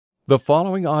The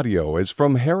following audio is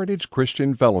from Heritage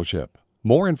Christian Fellowship.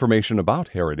 More information about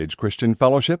Heritage Christian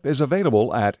Fellowship is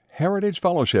available at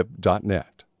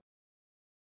heritagefellowship.net.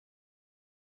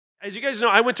 As you guys know,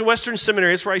 I went to Western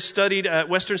Seminary. It's where I studied at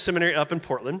Western Seminary up in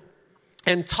Portland.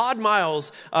 And Todd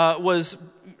Miles was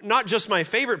not just my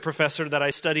favorite professor that I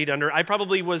studied under. I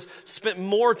probably spent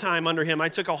more time under him. I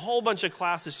took a whole bunch of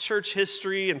classes, church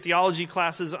history and theology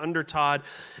classes under Todd.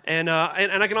 And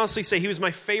I can honestly say he was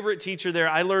my favorite teacher there.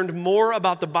 I learned more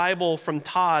about the Bible from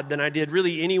Todd than I did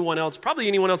really anyone else, probably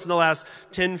anyone else in the last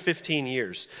 10, 15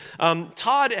 years.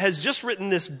 Todd has just written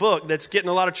this book that's getting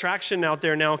a lot of traction out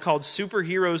there now called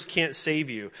Superheroes Can't Save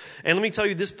You. And let me tell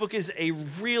you, this book is a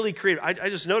really creative. I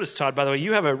just noticed, Todd, by the way,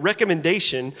 you have a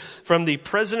recommendation from the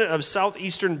president of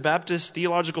Southeastern Baptist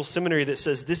Theological Seminary that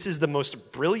says this is the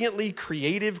most brilliantly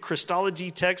creative Christology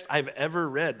text I've ever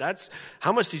read.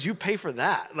 How much did you pay for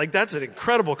that? Like, that's an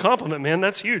incredible compliment, man.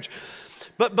 That's huge.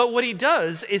 But what he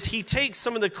does is he takes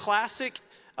some of the classic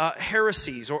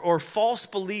heresies or false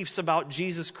beliefs about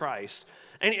Jesus Christ,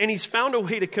 and he's found a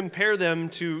way to compare them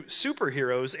to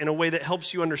superheroes in a way that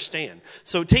helps you understand.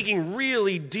 So taking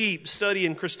really deep study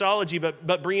in Christology,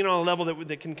 but bringing it on a level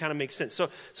that can kind of make sense.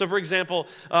 So for example,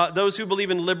 those who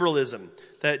believe in liberalism,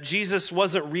 that Jesus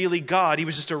wasn't really God, he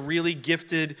was just a really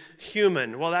gifted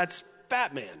human. Well, that's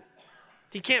Batman.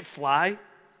 He can't fly.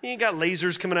 He ain't got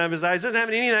lasers coming out of his eyes. Doesn't have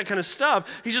any of that kind of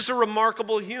stuff. He's just a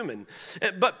remarkable human.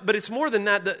 But it's more than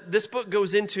that. This book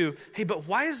goes into, hey, but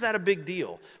why is that a big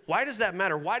deal? Why does that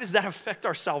matter? Why does that affect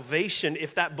our salvation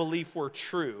if that belief were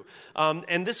true?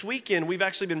 And this weekend, we've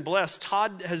actually been blessed.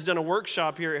 Todd has done a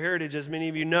workshop here at Heritage, as many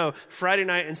of you know, Friday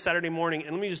night and Saturday morning.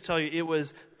 And let me just tell you, it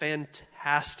was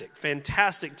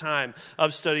fantastic time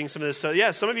of studying some of this. So yeah,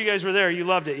 some of you guys were there. You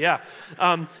loved it. Yeah.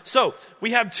 So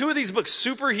we have two of these books,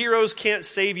 Superheroes Can't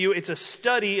Save You. It's a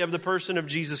study of the person of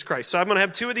Jesus Christ. So I'm going to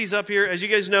have two of these up here. As you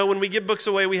guys know, when we give books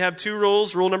away, we have two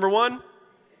rules. Rule number 1.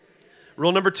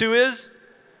 Rule number 2 is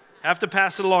have to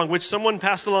pass it along, which someone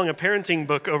passed along a parenting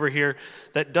book over here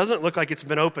that doesn't look like it's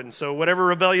been opened. So whatever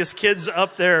rebellious kids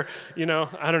up there,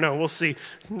 I don't know. We'll see.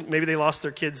 Maybe they lost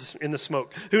their kids in the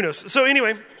smoke. Who knows? So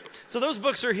anyway, so those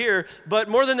books are here, but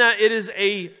more than that, it is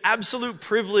a absolute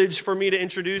privilege for me to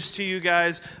introduce to you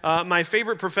guys my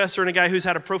favorite professor and a guy who's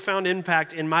had a profound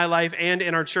impact in my life and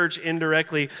in our church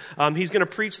indirectly. He's going to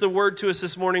preach the word to us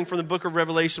this morning from the book of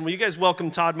Revelation. Will you guys welcome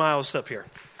Todd Miles up here?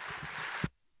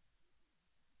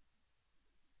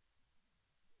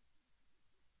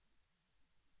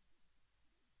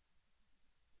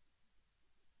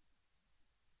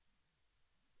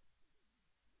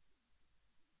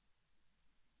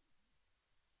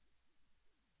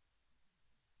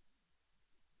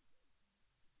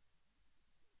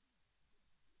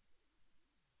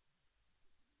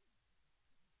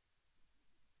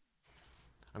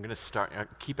 I'm going to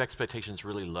keep expectations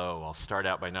really low. I'll start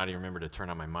out by not even remember to turn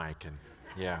on my mic. And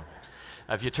yeah.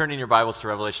 If you turn in your Bibles to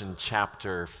Revelation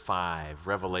chapter 5.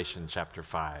 Revelation chapter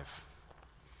 5.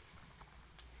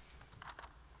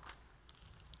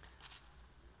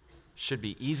 Should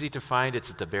be easy to find.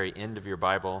 It's at the very end of your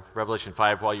Bible. Revelation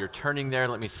 5. While you're turning there,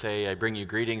 let me say I bring you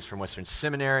greetings from Western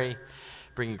Seminary.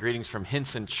 Bring you greetings from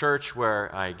Hinson Church,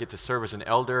 where I get to serve as an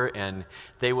elder, and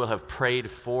they will have prayed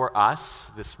for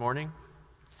us this morning.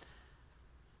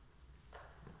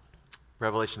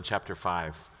 Revelation chapter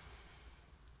 5.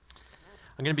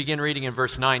 I'm going to begin reading in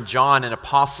verse 9. John, an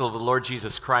apostle of the Lord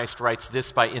Jesus Christ, writes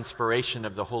this by inspiration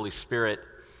of the Holy Spirit.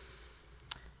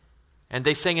 And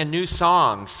they sang a new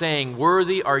song, saying,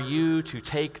 "Worthy are you to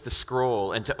take the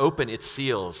scroll and to open its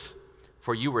seals,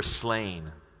 for you were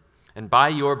slain. And by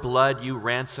your blood you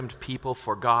ransomed people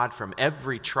for God from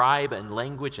every tribe and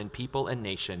language and people and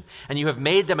nation. And you have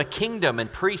made them a kingdom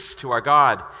and priests to our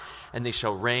God, and they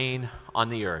shall reign on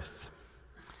the earth."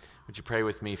 Would you pray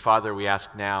with me? Father, we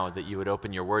ask now that you would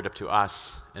open your word up to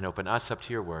us and open us up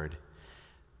to your word,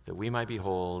 that we might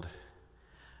behold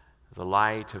the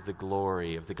light of the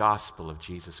glory of the gospel of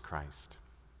Jesus Christ.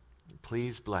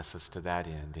 Please bless us to that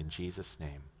end. In Jesus'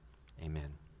 name,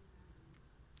 amen.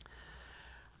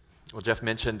 Well, Jeff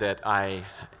mentioned that I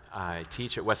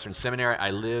teach at Western Seminary.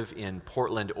 I live in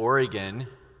Portland, Oregon.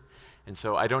 And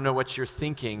so I don't know what you're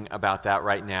thinking about that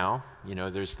right now.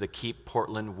 There's the Keep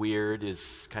Portland Weird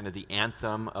is kind of the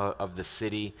anthem of the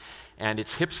city. And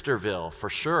it's Hipsterville, for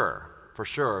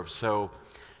sure. So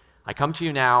I come to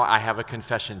you now, I have a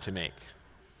confession to make.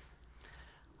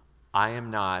 I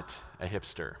am not a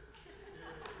hipster.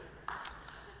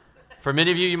 For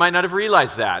many of you, you might not have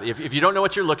realized that. If you don't know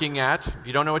what you're looking at, if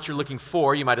you don't know what you're looking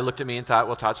for, you might have looked at me and thought,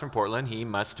 well, Todd's from Portland. He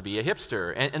must be a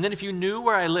hipster. And then if you knew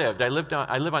where I live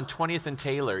on 20th and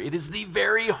Taylor. It is the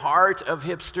very heart of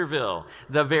Hipsterville,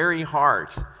 the very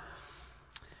heart.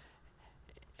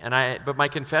 But my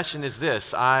confession is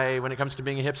this. When it comes to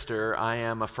being a hipster, I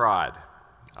am a fraud,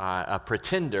 a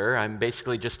pretender. I'm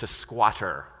basically just a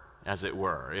squatter, as it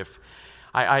were. If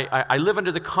I live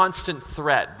under the constant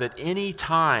threat that any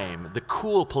time the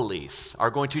cool police are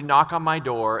going to knock on my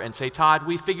door and say, Todd,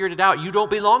 we figured it out. You don't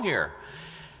belong here.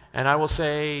 And I will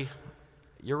say,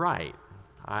 you're right.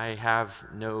 I have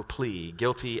no plea.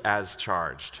 Guilty as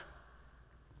charged.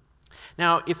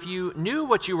 Now, if you knew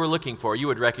what you were looking for, you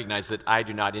would recognize that I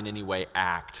do not in any way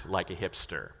act like a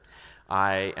hipster.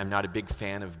 I am not a big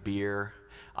fan of beer.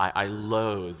 I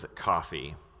loathe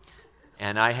coffee.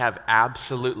 And I have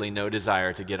absolutely no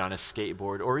desire to get on a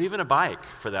skateboard or even a bike,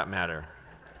 for that matter.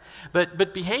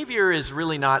 But behavior is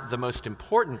really not the most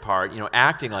important part,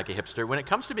 acting like a hipster. When it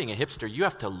comes to being a hipster, you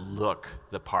have to look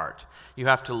the part. You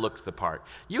have to look the part.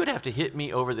 You would have to hit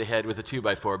me over the head with a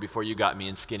 2x4 before you got me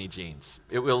in skinny jeans.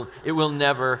 It will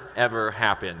never, ever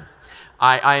happen.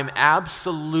 I am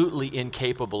absolutely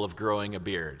incapable of growing a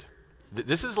beard.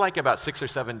 This is like about 6 or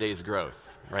 7 days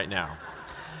growth right now.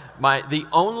 The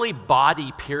only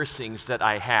body piercings that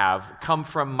I have come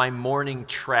from my morning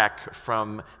trek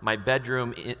from my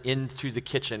bedroom into the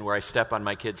kitchen where I step on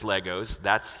my kids' Legos.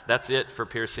 That's it for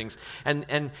piercings.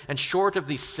 And short of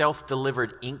these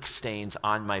self-delivered ink stains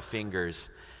on my fingers,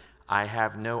 I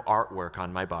have no artwork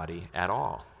on my body at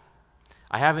all.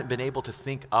 I haven't been able to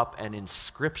think up an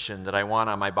inscription that I want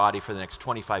on my body for the next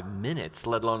 25 minutes,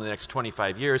 let alone the next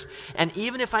 25 years. And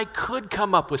even if I could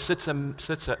come up with such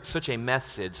a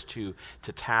message to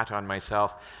tat on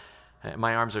myself,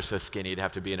 my arms are so skinny it'd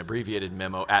have to be an abbreviated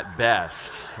memo at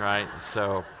best, right?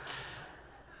 So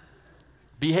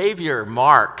behavior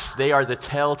marks, they are the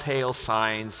telltale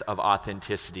signs of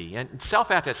authenticity. And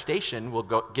self-attestation will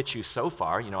get you so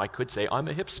far. I could say, I'm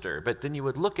a hipster, but then you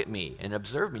would look at me and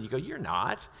observe me, and you go, you're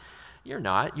not. You're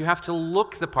not. You have to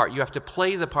look the part. You have to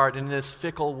play the part. In this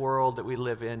fickle world that we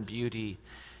live in, beauty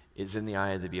is in the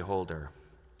eye of the beholder,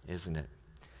 isn't it?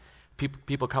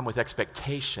 People come with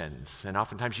expectations, and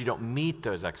oftentimes you don't meet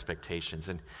those expectations.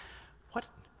 And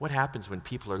what happens when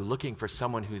people are looking for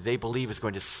someone who they believe is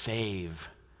going to save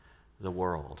the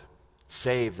world,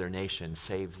 save their nation,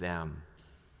 save them?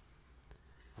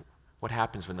 What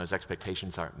happens when those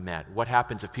expectations aren't met? What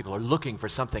happens if people are looking for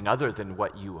something other than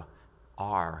what you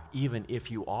are, even if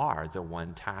you are the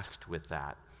one tasked with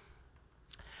that?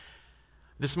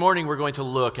 This morning we're going to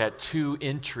look at 2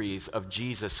 entries of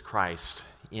Jesus Christ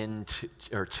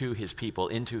to his people,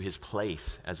 into his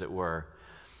place, as it were.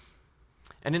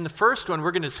 And in the first one, we're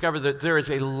going to discover that there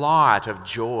is a lot of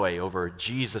joy over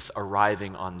Jesus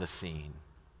arriving on the scene.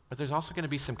 But there's also going to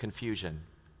be some confusion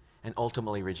and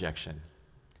ultimately rejection.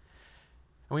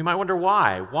 And we might wonder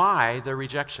why. Why the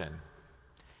rejection?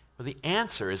 Well, the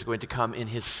answer is going to come in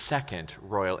his second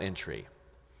royal entry,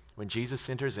 when Jesus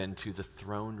enters into the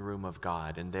throne room of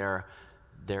God, and there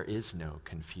is no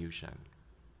confusion.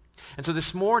 And so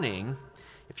this morning,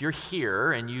 if you're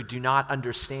here and you do not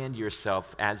understand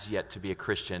yourself as yet to be a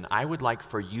Christian, I would like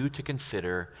for you to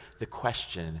consider the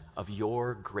question of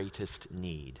your greatest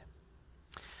need.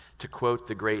 To quote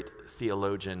the great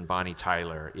theologian Bonnie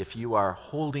Tyler, if you are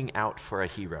holding out for a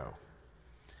hero,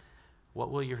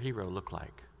 what will your hero look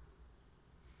like?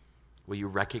 Will you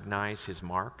recognize his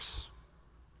marks?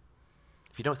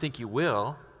 If you don't think you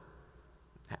will,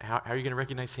 how are you going to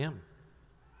recognize him?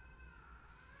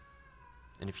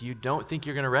 And if you don't think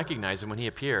you're going to recognize him when he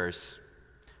appears,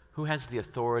 who has the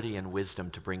authority and wisdom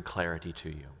to bring clarity to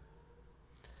you?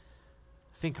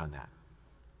 Think on that.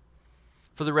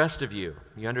 For the rest of you,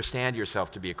 you understand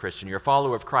yourself to be a Christian, you're a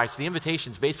follower of Christ. The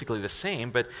invitation is basically the same,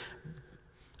 but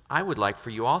I would like for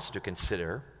you also to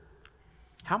consider,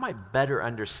 how might better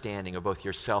understanding of both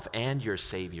yourself and your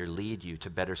Savior lead you to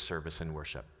better service and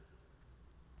worship?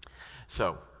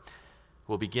 So,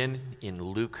 we'll begin in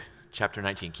Luke chapter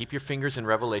 19. Keep your fingers in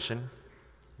Revelation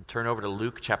and turn over to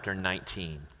Luke chapter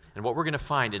 19. And what we're going to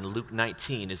find in Luke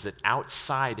 19 is that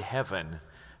outside heaven,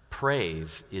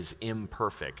 praise is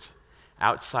imperfect.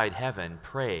 Outside heaven,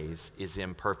 praise is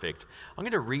imperfect. I'm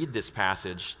going to read this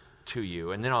passage to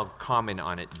you, and then I'll comment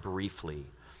on it briefly.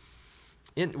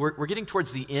 We're getting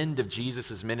towards the end of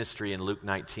Jesus' ministry in Luke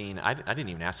 19. I didn't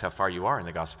even ask how far you are in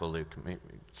the Gospel of Luke.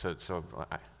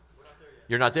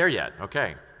 You're not there yet.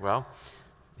 Okay, well,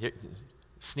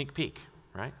 sneak peek,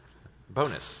 right?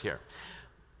 Bonus here.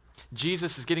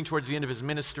 Jesus is getting towards the end of his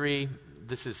ministry.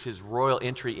 this is his royal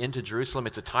entry into Jerusalem.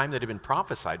 It's a time that had been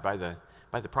prophesied by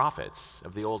the prophets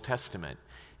of the Old Testament.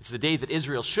 It's the day that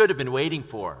Israel should have been waiting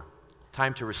for,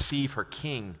 time to receive her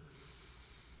king.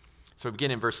 So we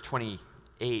begin in verse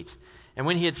 28. And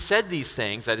when he had said these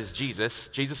things, that is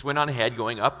Jesus went on ahead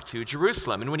going up to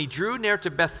Jerusalem. And when he drew near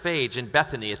to Bethphage and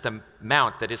Bethany at the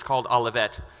mount that is called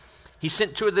Olivet, he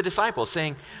sent two of the disciples,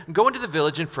 saying, "Go into the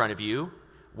village in front of you,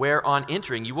 where on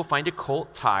entering you will find a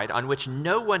colt tied on which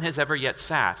no one has ever yet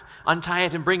sat. Untie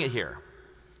it and bring it here.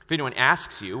 If anyone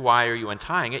asks you, 'Why are you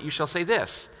untying it?' you shall say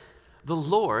this, 'The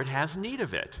Lord has need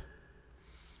of it.'"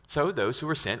 So those who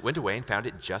were sent went away and found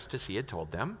it just as he had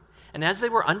told them. And as they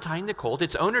were untying the colt,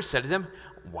 its owner said to them,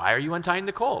 "Why are you untying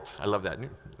the colt?" I love that.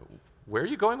 "Where are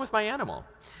you going with my animal?"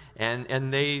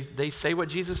 And they say what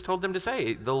Jesus told them to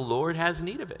say, "The Lord has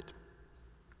need of it."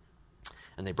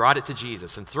 And they brought it to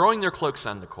Jesus, and throwing their cloaks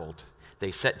on the colt,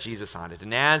 they set Jesus on it.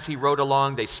 And as he rode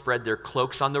along, they spread their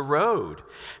cloaks on the road.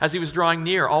 As he was drawing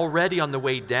near, already on the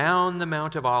way down the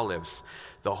Mount of Olives,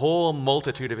 the whole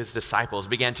multitude of his disciples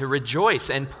began to rejoice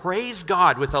and praise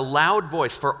God with a loud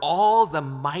voice for all the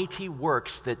mighty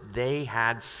works that they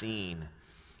had seen,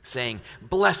 saying,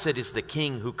 "Blessed is the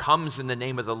King who comes in the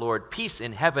name of the Lord, peace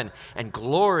in heaven and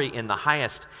glory in the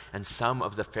highest." And some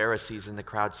of the Pharisees in the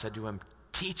crowd said to him,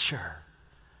 "Teacher,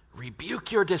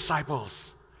 rebuke your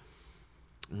disciples."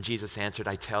 And Jesus answered,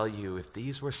 "I tell you, if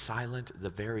these were silent, the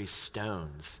very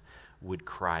stones would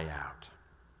cry out."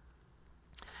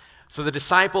 So the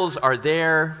disciples are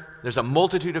there. There's a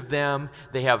multitude of them.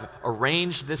 They have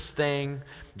arranged this thing.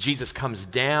 Jesus comes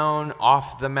down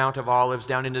off the Mount of Olives,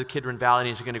 down into the Kidron Valley, and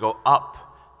he's going to go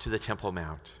up to the Temple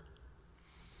Mount.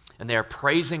 And they are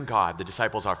praising God, the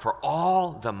disciples are, for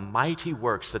all the mighty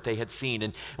works that they had seen.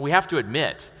 And we have to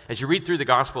admit, as you read through the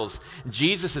Gospels,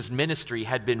 Jesus' ministry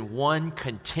had been one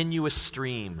continuous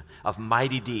stream of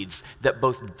mighty deeds that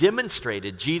both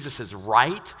demonstrated Jesus'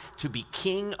 right to be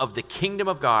king of the kingdom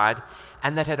of God,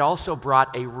 and that had also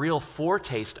brought a real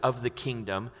foretaste of the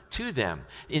kingdom to them.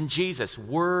 In Jesus,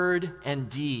 word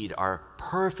and deed are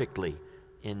perfectly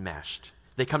enmeshed.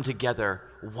 They come together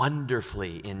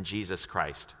wonderfully in Jesus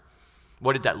Christ.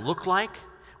 What did that look like?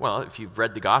 Well, if you've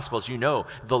read the Gospels, you know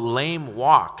the lame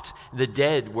walked, the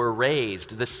dead were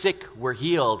raised, the sick were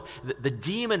healed, the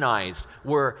demonized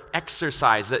were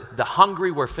exorcised, the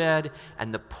hungry were fed,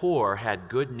 and the poor had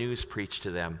good news preached to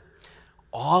them.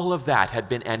 All of that had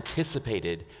been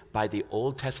anticipated by the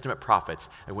Old Testament prophets.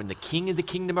 And when the King of the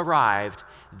kingdom arrived,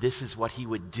 this is what he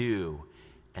would do,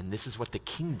 and this is what the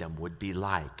kingdom would be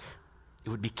like. It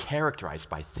would be characterized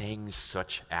by things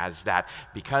such as that,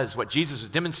 because what Jesus was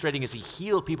demonstrating is he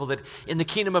healed people that in the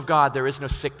kingdom of God there is no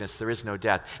sickness, there is no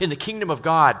death. In the kingdom of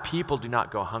God, people do not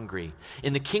go hungry.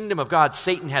 In the kingdom of God,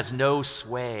 Satan has no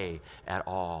sway at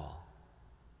all.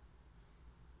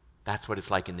 That's what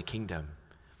it's like in the kingdom,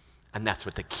 and that's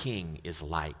what the king is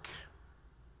like.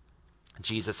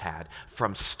 Jesus had,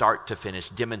 from start to finish,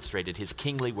 demonstrated his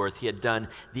kingly worth. He had done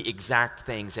the exact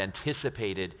things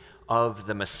anticipated of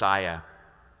the Messiah.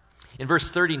 In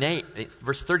verse 38,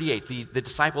 the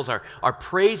disciples are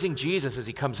praising Jesus as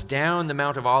he comes down the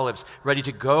Mount of Olives, ready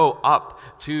to go up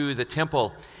to the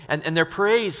temple. And their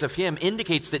praise of him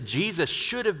indicates that Jesus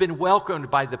should have been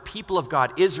welcomed by the people of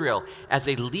God, Israel, as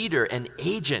a leader and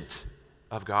agent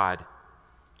of God.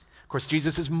 Of course,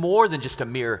 Jesus is more than just a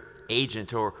mere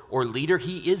agent or leader.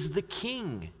 He is the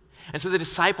king. And so the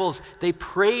disciples, they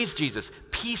praise Jesus.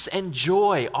 Peace and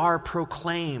joy are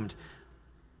proclaimed,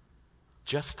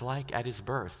 just like at his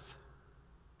birth,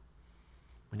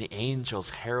 when the angels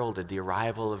heralded the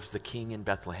arrival of the king in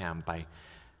Bethlehem by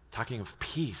talking of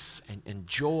peace and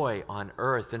joy on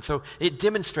earth. And so it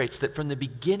demonstrates that from the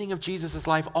beginning of Jesus'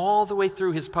 life all the way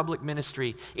through his public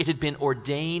ministry, it had been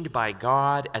ordained by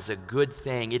God as a good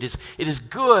thing. It is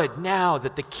good now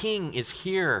that the king is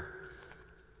here.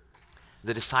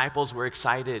 The disciples were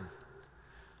excited,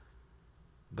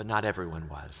 but not everyone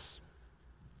was.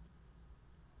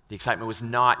 The excitement was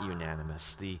not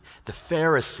unanimous. The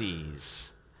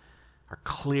Pharisees are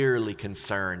clearly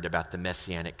concerned about the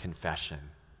messianic confession.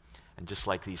 And just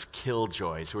like these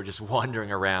killjoys who are just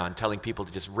wandering around telling people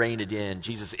to just rein it in,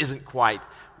 Jesus isn't quite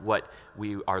what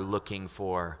we are looking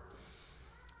for.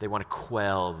 They want to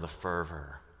quell the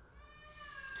fervor.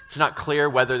 It's not clear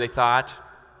whether they thought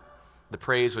the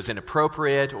praise was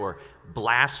inappropriate or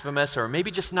blasphemous or maybe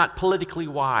just not politically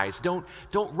wise. Don't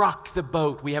rock the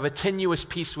boat. We have a tenuous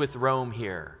peace with Rome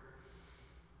here.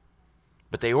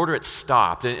 But they order it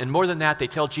stopped. And more than that, they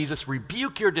tell Jesus,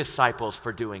 "Rebuke your disciples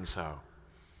for doing so."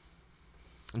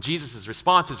 And Jesus'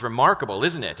 response is remarkable,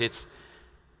 isn't it?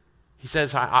 He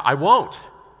says, I won't.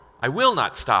 I will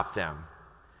not stop them.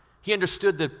 He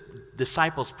understood the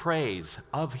disciples' praise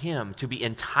of him to be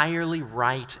entirely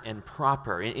right and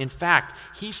proper. In fact,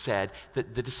 he said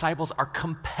that the disciples are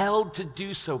compelled to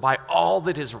do so by all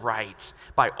that is right,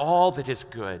 by all that is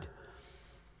good.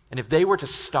 And if they were to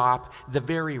stop, the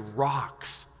very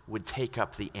rocks would take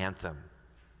up the anthem.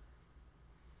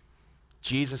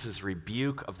 Jesus'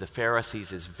 rebuke of the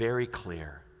Pharisees is very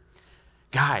clear.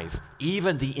 Guys,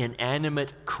 even the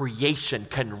inanimate creation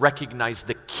can recognize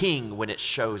the king when it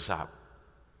shows up.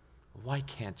 Why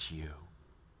can't you?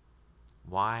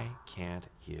 Why can't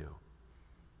you?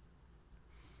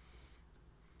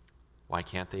 Why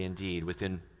can't they indeed?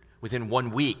 Within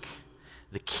 1 week,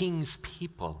 the king's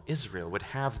people, Israel, would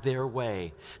have their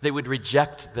way. They would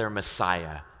reject their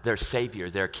Messiah, their Savior,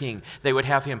 their King. They would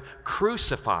have him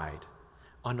crucified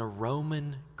on a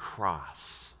Roman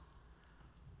cross.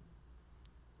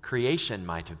 Creation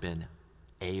might have been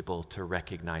able to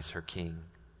recognize her king,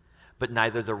 but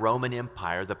neither the Roman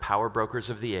Empire, the power brokers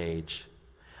of the age,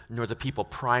 nor the people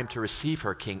primed to receive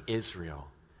her king, Israel,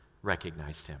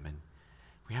 recognized him. And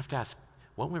we have to ask,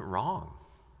 what went wrong?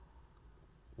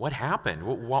 What happened?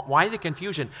 Why the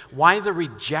confusion? Why the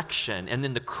rejection and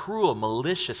then the cruel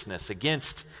maliciousness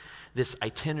against this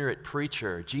itinerant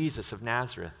preacher, Jesus of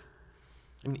Nazareth?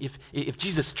 I mean, if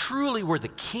Jesus truly were the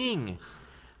king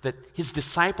that his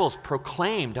disciples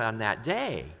proclaimed on that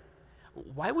day,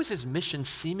 why was his mission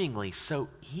seemingly so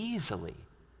easily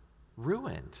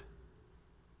ruined?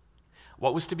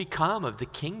 What was to become of the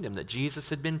kingdom that Jesus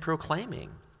had been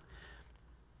proclaiming?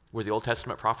 Were the Old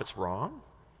Testament prophets wrong?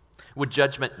 Would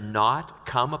judgment not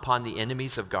come upon the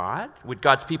enemies of God? Would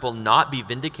God's people not be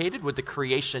vindicated? Would the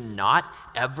creation not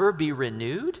ever be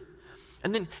renewed?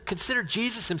 And then consider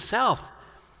Jesus himself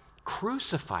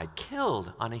crucified,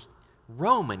 killed on a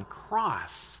Roman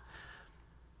cross,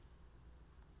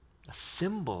 a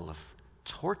symbol of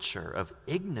torture, of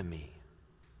ignominy.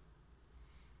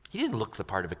 He didn't look the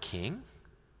part of a king.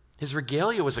 His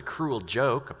regalia was a cruel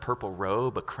joke, a purple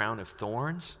robe, a crown of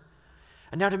thorns.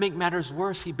 And now to make matters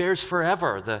worse, he bears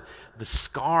forever the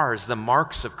scars, the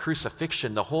marks of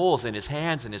crucifixion, the holes in his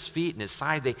hands and his feet and his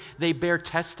side. They bear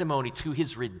testimony to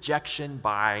his rejection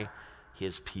by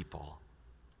his people.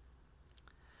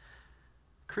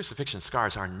 Crucifixion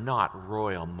scars are not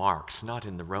royal marks, not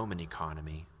in the Roman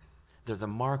economy. They're the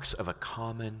marks of a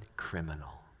common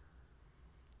criminal.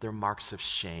 They're marks of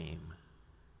shame.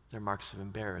 They're marks of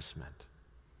embarrassment.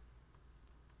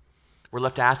 We're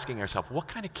left asking ourselves, what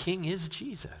kind of king is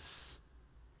Jesus?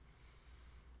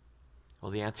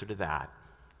 Well, the answer to that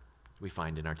we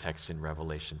find in our text in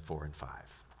Revelation 4 and 5.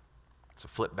 So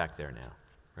flip back there now,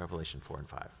 Revelation 4 and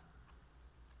 5.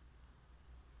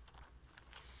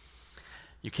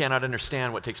 You cannot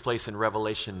understand what takes place in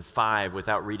Revelation 5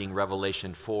 without reading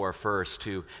Revelation 4 first.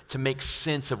 To make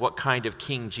sense of what kind of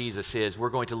king Jesus is,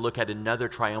 we're going to look at another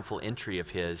triumphal entry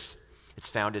of his. It's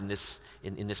found in this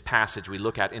passage we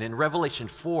look at. And in Revelation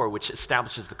 4, which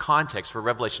establishes the context for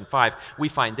Revelation 5, we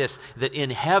find this, that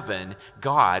in heaven,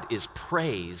 God is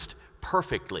praised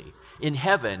perfectly. In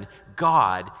heaven,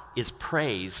 God is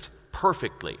praised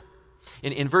perfectly.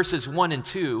 In verses 1 and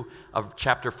 2 of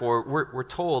chapter 4, we're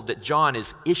told that John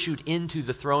is issued into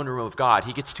the throne room of God.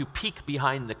 He gets to peek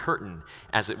behind the curtain,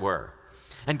 as it were.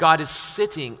 And God is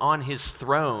sitting on his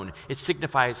throne. It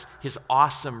signifies his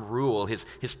awesome rule, his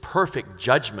perfect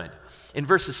judgment. In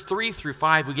verses 3 through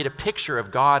 5, we get a picture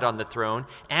of God on the throne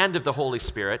and of the Holy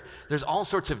Spirit. There's all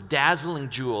sorts of dazzling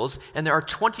jewels, and there are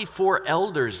 24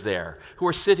 elders there who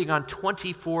are sitting on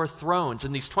 24 thrones.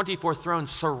 And these 24 thrones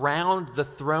surround the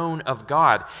throne of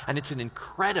God, and it's an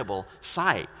incredible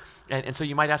sight. And so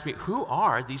you might ask me, who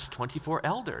are these 24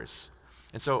 elders?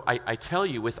 And so I tell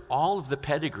you, with all of the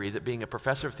pedigree that being a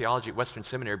professor of theology at Western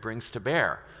Seminary brings to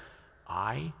bear,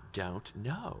 I don't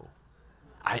know.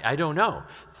 I don't know.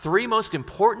 3 most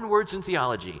important words in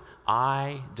theology.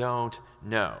 I don't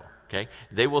know. Okay?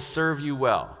 They will serve you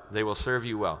well. They will serve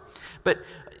you well. But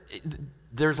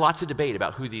there's lots of debate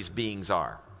about who these beings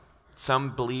are.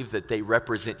 Some believe that they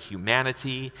represent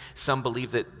humanity. Some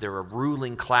believe that they're a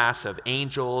ruling class of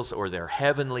angels or they're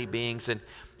heavenly beings. And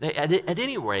at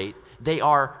any rate, they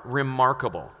are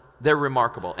remarkable. They're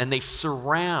remarkable. And they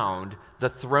surround the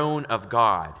throne of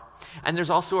God. And there's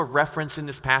also a reference in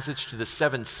this passage to the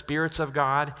 7 spirits of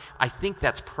God. I think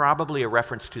that's probably a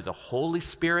reference to the Holy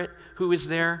Spirit who is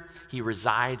there. He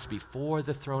resides before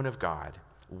the throne of God,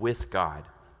 with God.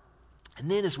 And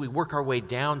then as we work our way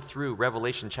down through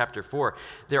Revelation chapter 4,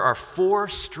 there are 4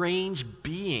 strange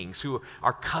beings who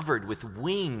are covered with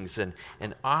wings and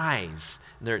eyes.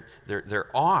 They're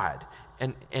odd.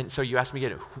 And so you ask me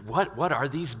again, what are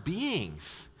these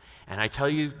beings? And I tell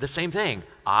you the same thing.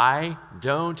 I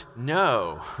don't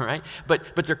know, right?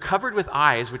 But they're covered with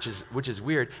eyes, which is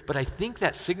weird. But I think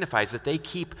that signifies that they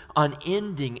keep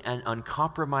unending and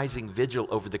uncompromising vigil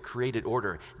over the created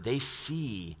order. They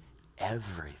see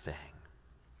everything.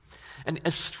 And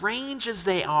as strange as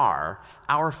they are,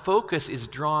 our focus is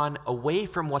drawn away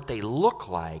from what they look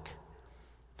like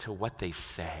to what they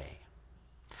say.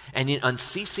 And in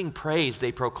unceasing praise,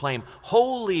 they proclaim,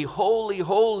 "Holy, holy,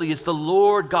 holy is the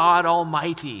Lord God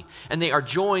Almighty." And they are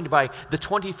joined by the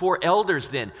 24 elders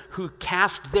then, who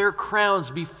cast their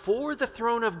crowns before the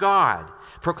throne of God,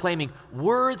 proclaiming,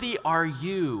 "Worthy are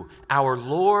you, our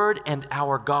Lord and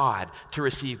our God, to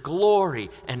receive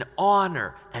glory and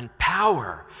honor and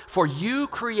power. For you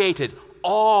created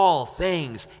all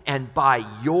things, and by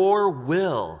your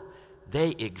will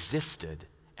they existed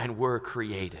and were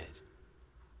created."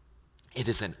 It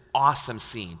is an awesome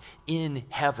scene. In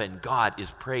heaven, God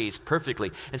is praised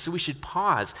perfectly. And so we should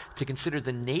pause to consider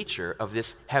the nature of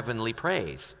this heavenly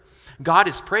praise. God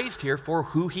is praised here for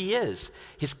who he is,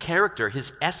 his character,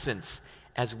 his essence,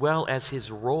 as well as his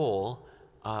role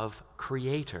of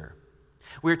creator.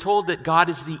 We're told that God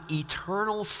is the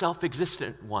eternal,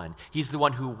 self-existent one. He's the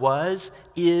one who was,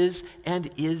 is,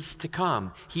 and is to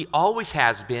come. He always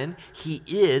has been, he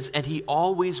is, and he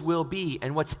always will be.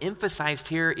 And what's emphasized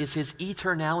here is his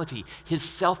eternality, his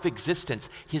self-existence,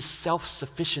 his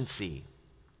self-sufficiency.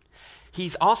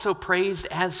 He's also praised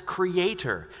as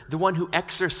creator, the one who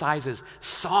exercises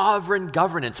sovereign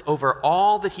governance over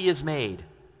all that he has made.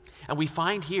 And we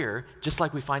find here, just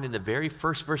like we find in the very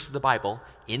first verse of the Bible,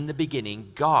 in the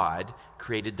beginning, God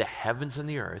created the heavens and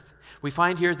the earth. We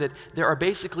find here that there are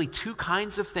basically two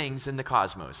kinds of things in the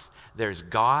cosmos. There's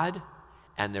God,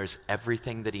 and there's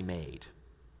everything that he made.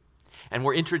 And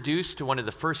we're introduced to one of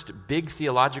the first big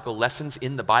theological lessons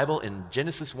in the Bible in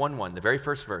Genesis 1:1, the very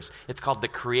first verse. It's called the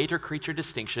creator-creature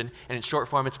distinction, and in short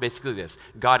form, it's basically this: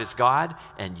 God is God,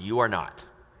 and you are not.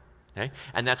 Okay?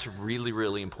 And that's really,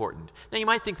 really important. Now, you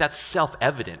might think that's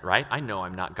self-evident, right? I know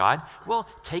I'm not God. Well,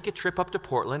 take a trip up to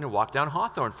Portland and walk down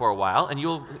Hawthorne for a while, and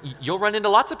you'll run into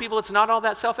lots of people it's not all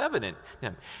that self-evident.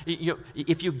 Now,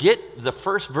 if you get the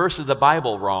first verse of the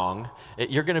Bible wrong,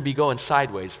 you're going to be going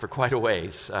sideways for quite a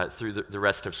ways through the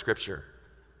rest of Scripture.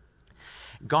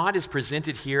 God is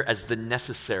presented here as the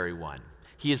necessary one.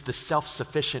 He is the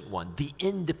self-sufficient one, the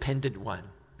independent one.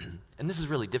 And this is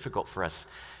really difficult for us,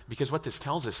 because what this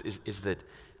tells us is that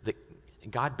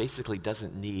God basically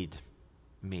doesn't need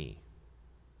me.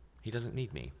 He doesn't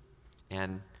need me.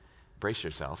 And brace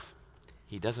yourself,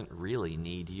 he doesn't really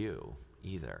need you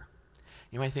either.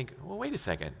 You might think, well, wait a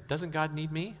second, doesn't God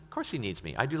need me? Of course he needs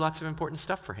me. I do lots of important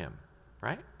stuff for him,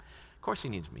 right? Of course he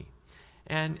needs me.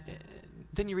 And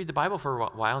then you read the Bible for a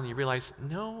while and you realize,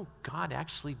 no, God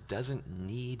actually doesn't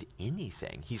need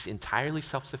anything. He's entirely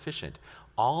self-sufficient.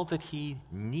 All that he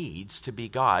needs to be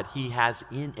God, he has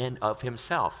in and of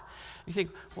himself. You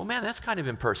think, well, man, that's kind of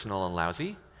impersonal and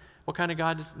lousy. What kind of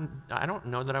God is... I don't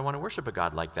know that I want to worship a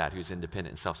God like that, who's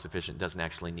independent and self-sufficient, doesn't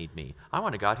actually need me. I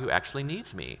want a God who actually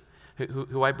needs me,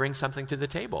 who I bring something to the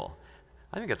table.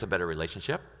 I think that's a better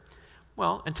relationship.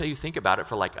 Well, until you think about it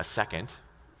for like a second,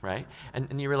 right?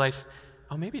 And you realize,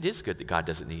 oh, maybe it is good that God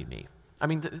doesn't need me. I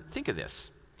mean, think of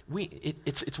this.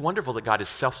 It's wonderful that God is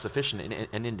self-sufficient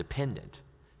and independent,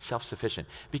 self-sufficient.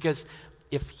 Because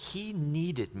if he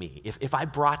needed me, if I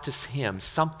brought to him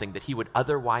something that he would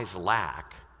otherwise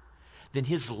lack, then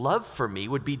his love for me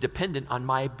would be dependent on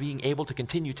my being able to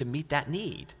continue to meet that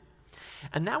need.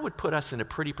 And that would put us in a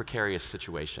pretty precarious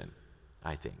situation,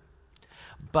 I think.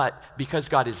 But because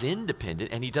God is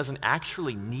independent and he doesn't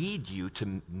actually need you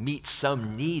to meet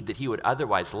some need that he would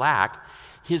otherwise lack,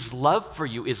 his love for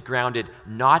you is grounded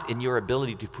not in your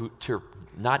ability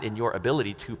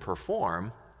to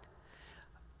perform,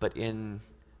 but in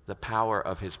the power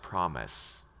of his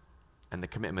promise and the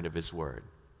commitment of his word.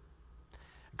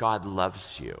 God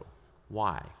loves you.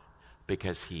 Why?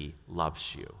 Because he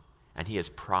loves you, and he has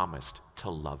promised to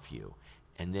love you.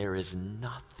 And there is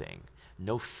nothing,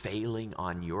 no failing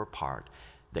on your part,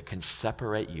 that can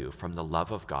separate you from the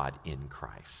love of God in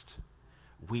Christ.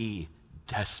 We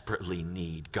desperately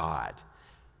need God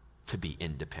to be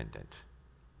independent.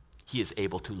 He is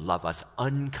able to love us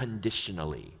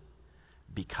unconditionally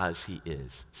because he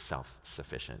is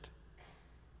self-sufficient.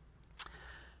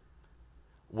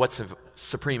 What's of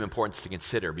supreme importance to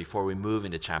consider before we move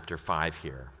into chapter 5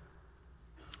 here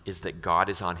is that God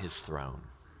is on his throne.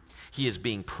 He is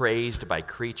being praised by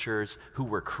creatures who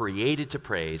were created to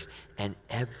praise, and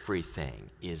everything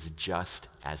is just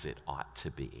as it ought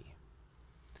to be.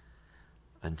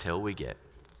 Until we get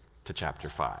to chapter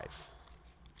 5.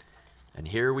 And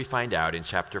here we find out in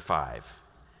chapter 5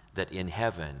 that in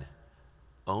heaven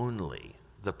only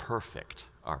the perfect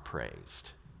are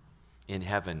praised. In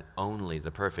heaven only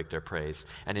the perfect are praised.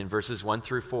 And in verses 1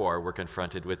 through 4, we're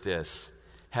confronted with this.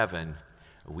 Heaven,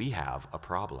 we have a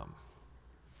problem.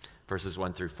 Verses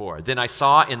 1 through 4. Then I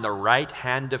saw in the right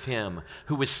hand of him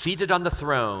who was seated on the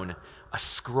throne a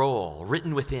scroll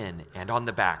written within and on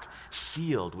the back,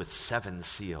 sealed with 7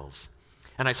 seals.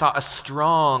 And I saw a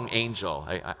strong angel.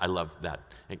 I love that.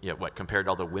 What, compared to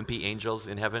all the wimpy angels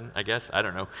in heaven, I guess? I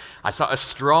don't know. I saw a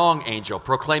strong angel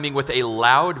proclaiming with a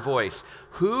loud voice,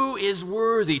 "Who is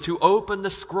worthy to open the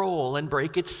scroll and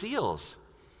break its seals?"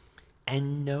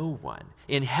 And no one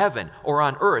in heaven or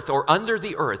on earth or under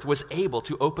the earth was able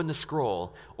to open the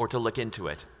scroll or to look into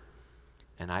it.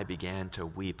 And I began to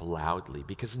weep loudly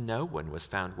because no one was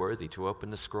found worthy to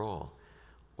open the scroll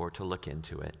or to look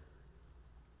into it.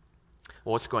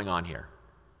 Well, what's going on here?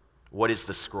 What is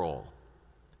the scroll?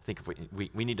 I think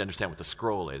if we need to understand what the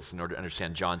scroll is in order to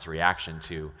understand John's reaction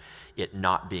to it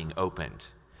not being opened.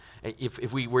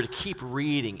 If we were to keep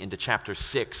reading into chapter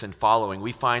 6 and following,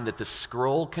 we find that the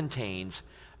scroll contains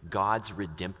God's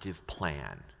redemptive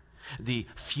plan, the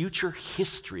future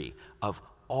history of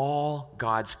all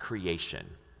God's creation.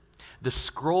 The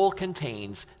scroll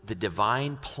contains the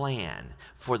divine plan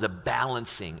for the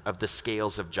balancing of the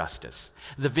scales of justice,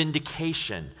 the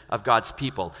vindication of God's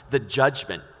people, the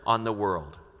judgment on the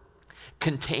world.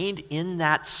 Contained in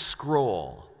that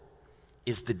scroll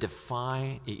is the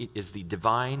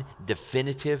divine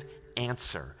definitive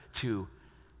answer to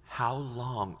how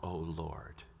long, O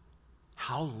Lord?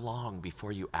 How long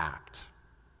before you act?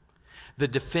 The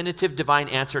definitive divine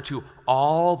answer to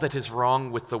all that is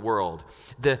wrong with the world.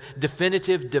 The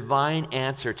definitive divine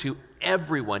answer to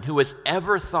everyone who has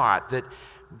ever thought that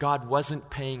God wasn't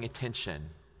paying attention,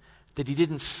 that he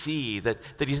didn't see, that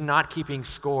he's not keeping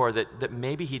score, that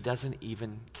maybe he doesn't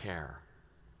even care.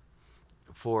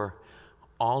 For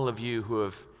all of you who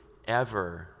have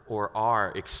ever or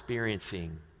are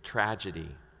experiencing tragedy,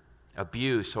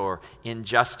 abuse, or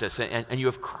injustice, and you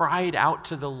have cried out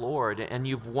to the Lord, and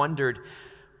you've wondered,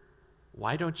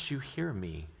 why don't you hear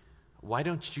me? Why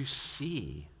don't you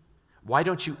see? Why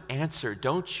don't you answer?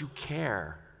 Don't you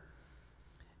care?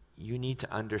 You need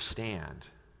to understand,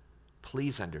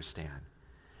 please understand,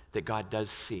 that God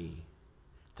does see,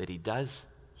 that he does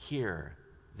hear,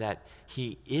 that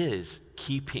he is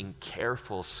keeping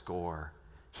careful score.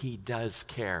 He does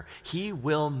care. He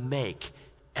will make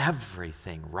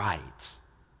everything right.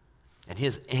 And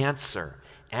his answer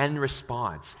and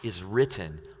response is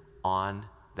written on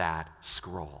that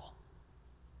scroll.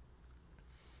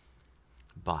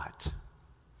 But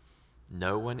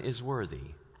no one is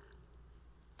worthy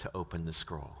to open the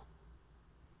scroll.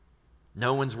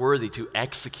 No one's worthy to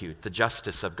execute the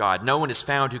justice of God. No one is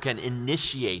found who can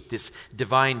initiate this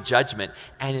divine judgment.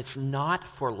 And it's not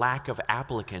for lack of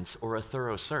applicants or a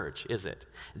thorough search, is it?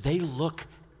 They look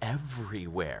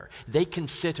everywhere. They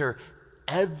consider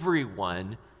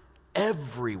everyone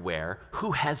everywhere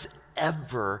who has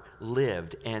ever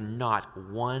lived, and not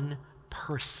one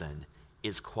person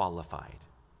is qualified.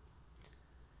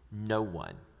 No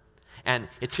one. And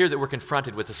it's here that we're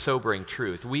confronted with a sobering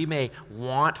truth. We may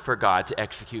want for God to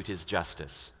execute his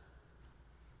justice,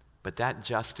 but that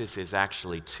justice is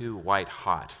actually too white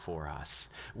hot for us.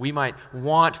 We might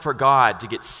want for God to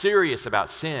get serious about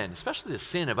sin, especially the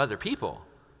sin of other people,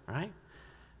 right?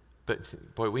 But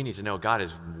boy, we need to know God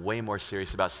is way more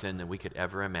serious about sin than we could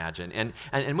ever imagine.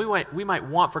 And we might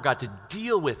want for God to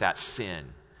deal with that sin.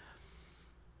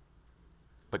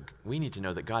 But we need to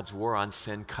know that God's war on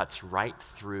sin cuts right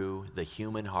through the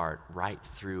human heart, right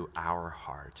through our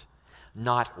heart.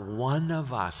 Not one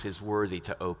of us is worthy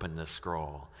to open the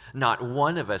scroll. Not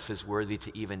one of us is worthy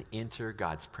to even enter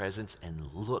God's presence and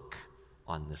look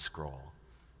on the scroll.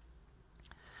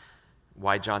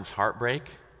 Why John's heartbreak?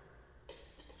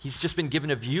 He's just been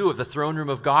given a view of the throne room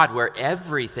of God where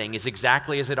everything is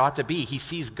exactly as it ought to be. He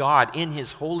sees God in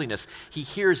his holiness. He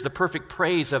hears the perfect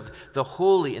praise of the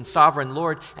holy and sovereign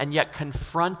Lord, and yet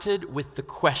confronted with the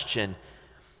question,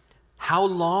 how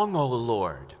long, O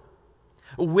Lord?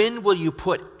 When will you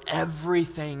put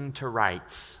everything to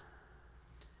rights?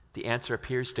 The answer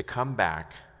appears to come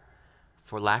back.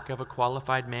 For lack of a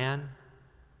qualified man,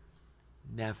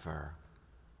 never.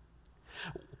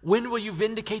 When will you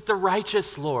vindicate the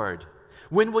righteous, Lord?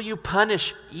 When will you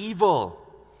punish evil?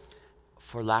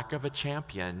 For lack of a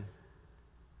champion,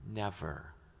 never.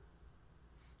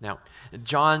 Now,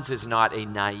 John's is not a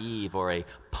naive or a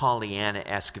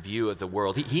Pollyanna-esque view of the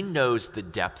world. He knows the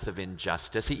depth of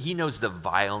injustice. He knows the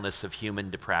vileness of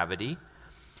human depravity.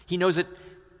 He knows it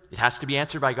It has to be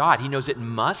answered by God. He knows it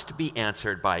must be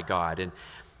answered by God. And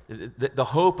the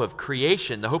hope of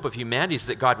creation, the hope of humanity is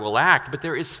that God will act, but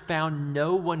there is found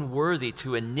no one worthy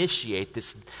to initiate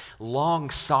this long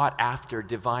sought after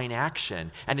divine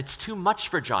action. And it's too much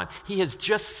for John. He has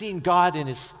just seen God in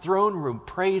his throne room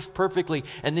praised perfectly,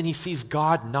 and then he sees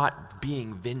God not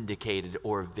being vindicated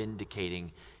or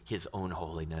vindicating his own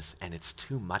holiness, and it's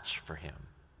too much for him.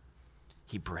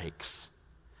 He breaks.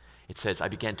 It says, I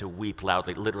began to weep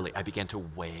loudly. Literally, I began to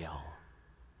wail.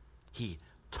 He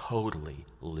totally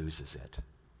loses it.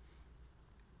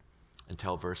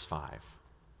 Until verse 5,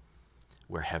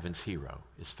 where heaven's hero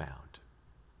is found.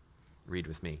 Read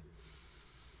with me.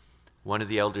 One of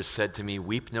the elders said to me,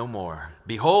 weep no more.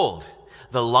 Behold,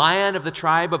 the Lion of the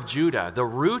tribe of Judah, the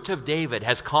Root of David,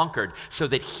 has conquered so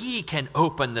that he can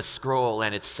open the scroll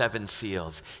and its 7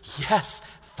 seals. Yes,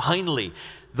 finally,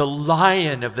 the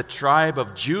Lion of the tribe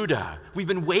of Judah. We've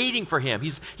been waiting for him.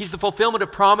 He's the fulfillment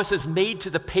of promises made to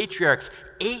the patriarchs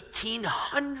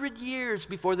 1,800 years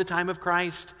before the time of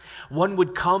Christ. One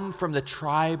would come from the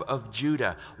tribe of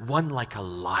Judah, one like a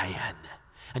lion.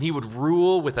 And he would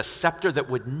rule with a scepter that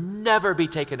would never be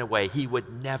taken away. He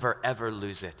would never, ever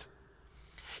lose it.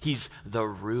 He's the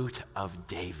Root of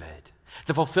David,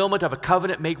 the fulfillment of a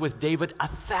covenant made with David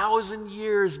 1,000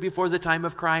 years before the time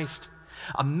of Christ.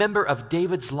 A member of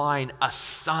David's line, a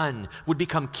son, would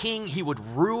become king. He would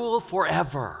rule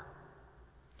forever.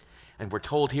 And we're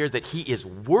told here that he is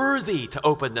worthy to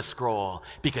open the scroll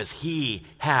because he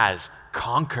has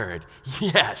conquered.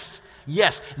 Yes,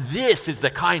 this is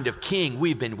the kind of king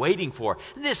we've been waiting for.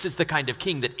 This is the kind of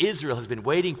king that Israel has been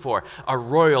waiting for. A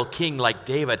royal king like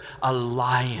David, a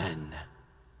lion.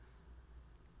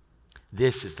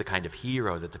 This is the kind of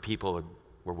hero that the people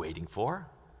were waiting for.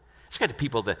 This kind of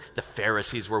people that the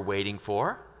Pharisees were waiting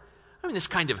for. I mean, this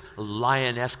kind of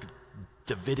lionesque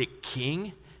Davidic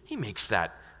king, he makes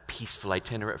that peaceful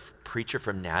itinerant preacher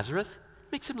from Nazareth,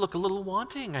 makes him look a little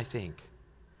wanting, I think.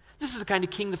 This is the kind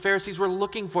of king the Pharisees were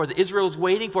looking for, that Israel was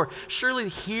waiting for. Surely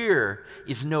here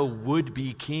is no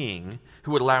would-be king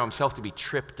who would allow himself to be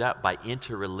tripped up by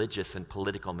interreligious and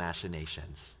political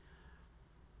machinations.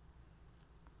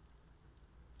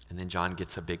 And then John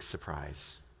gets a big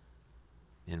surprise.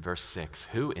 In verse 6,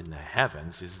 who in the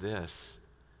heavens is this?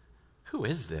 Who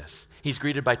is this? He's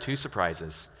greeted by 2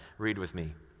 surprises. Read with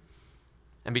me.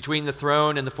 And between the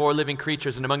throne and the 4 living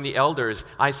creatures and among the elders,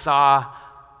 I saw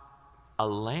a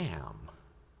lamb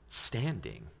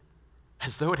standing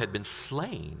as though it had been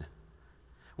slain,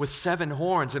 with 7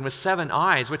 horns and with 7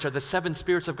 eyes, which are the 7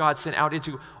 spirits of God sent out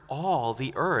into all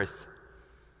the earth.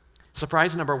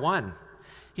 Surprise number 1.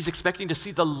 He's expecting to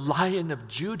see the Lion of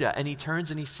Judah, and he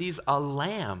turns and he sees a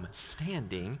lamb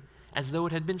standing as though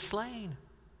it had been slain.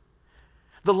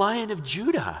 The Lion of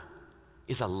Judah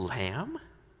is a lamb?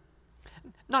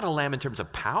 Not a lamb in terms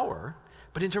of power,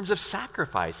 but in terms of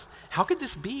sacrifice. How could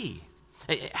this be?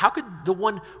 How could the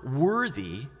one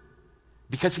worthy,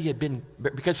 because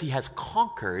he has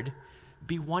conquered,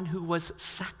 be one who was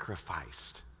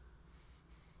sacrificed?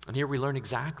 And here we learn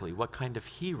exactly what kind of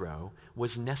hero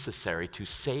was necessary to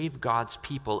save God's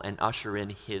people and usher in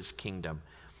his kingdom.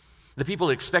 The people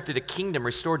had expected a kingdom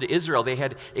restored to Israel. They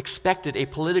had expected a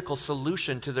political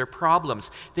solution to their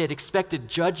problems. They had expected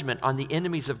judgment on the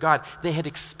enemies of God. They had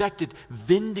expected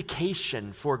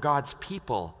vindication for God's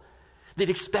people. They'd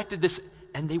expected this,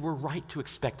 and they were right to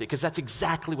expect it, because that's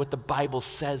exactly what the Bible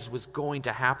says was going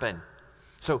to happen.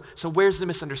 So where's the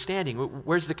misunderstanding?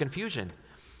 Where's the confusion?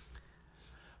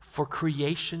 For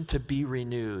creation to be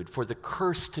renewed, for the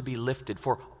curse to be lifted,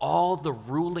 for all the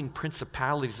ruling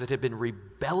principalities that have been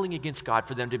rebelling against God,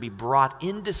 for them to be brought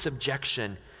into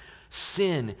subjection,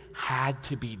 sin had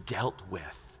to be dealt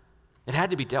with. It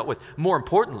had to be dealt with. More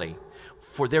importantly,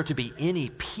 for there to be any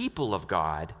people of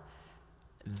God,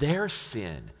 their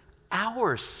sin,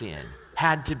 our sin,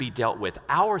 had to be dealt with.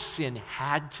 Our sin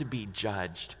had to be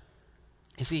judged.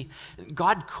 You see,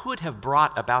 God could have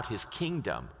brought about his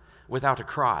kingdom without a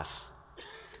cross,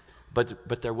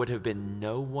 but there would have been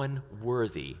no one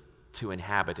worthy to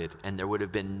inhabit it, and there would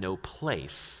have been no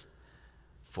place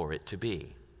for it to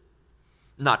be.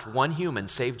 Not one human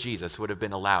save Jesus would have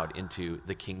been allowed into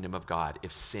the kingdom of God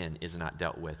if sin is not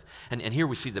dealt with. And here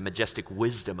we see the majestic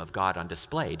wisdom of God on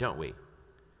display, don't we?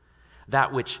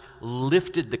 That which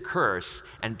lifted the curse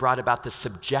and brought about the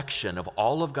subjection of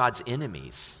all of God's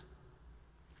enemies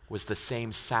was the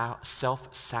same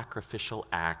self-sacrificial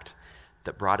act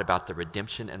that brought about the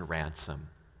redemption and ransom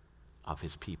of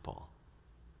his people.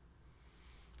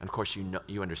 And of course,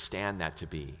 you understand that to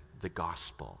be the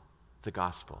gospel. The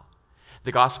gospel.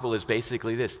 The gospel is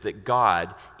basically this, that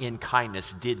God, in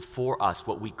kindness, did for us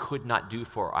what we could not do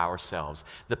for ourselves.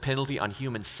 The penalty on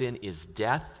human sin is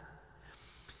death,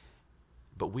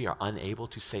 but we are unable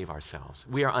to save ourselves.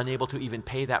 We are unable to even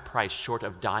pay that price short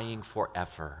of dying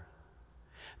forever.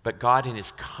 But God, in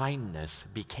his kindness,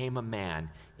 became a man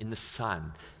in the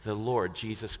Son, the Lord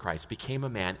Jesus Christ, became a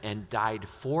man and died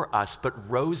for us, but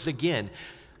rose again,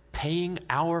 paying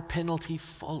our penalty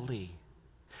fully,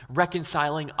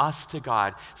 reconciling us to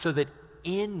God, so that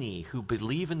any who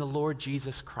believe in the Lord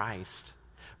Jesus Christ,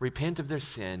 repent of their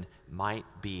sin, might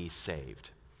be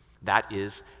saved. That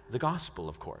is the gospel,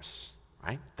 of course,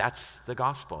 right? That's the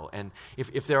gospel. And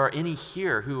if there are any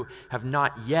here who have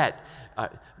not yet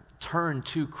turn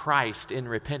to Christ in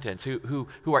repentance, who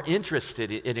are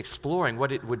interested in exploring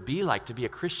what it would be like to be a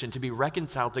Christian, to be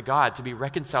reconciled to God, to be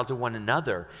reconciled to one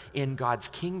another in God's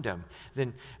kingdom,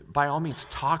 then by all means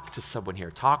talk to someone here.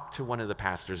 Talk to one of the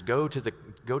pastors. Go to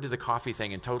the coffee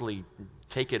thing and totally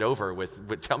take it over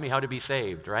with tell me how to be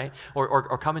saved, right?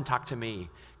 Or come and talk to me.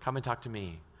 Come and talk to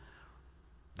me.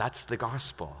 That's the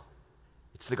gospel.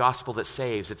 It's the gospel that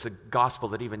saves. It's the gospel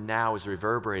that even now is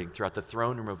reverberating throughout the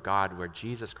throne room of God, where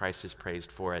Jesus Christ is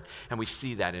praised for it. And we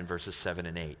see that in verses 7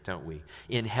 and 8, don't we?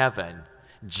 In heaven,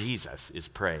 Jesus is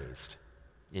praised.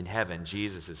 In heaven,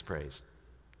 Jesus is praised.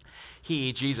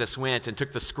 He, Jesus, went and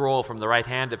took the scroll from the right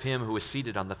hand of him who was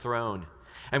seated on the throne.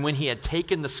 And when he had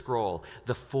taken the scroll,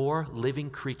 the 4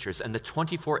 living creatures and the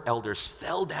 24 elders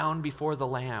fell down before the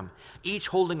Lamb, each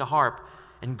holding a harp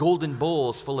and golden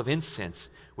bowls full of incense,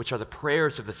 which are the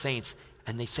prayers of the saints.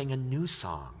 And they sang a new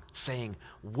song, saying,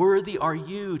 "Worthy are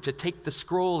you to take the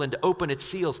scroll and to open its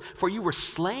seals, for you were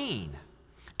slain,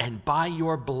 and by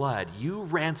your blood you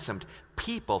ransomed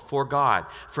people for God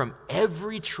from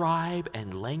every tribe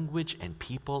and language and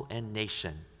people and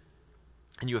nation.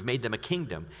 And you have made them a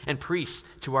kingdom and priests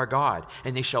to our God,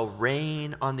 and they shall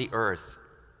reign on the earth."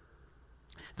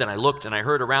 Then I looked, and I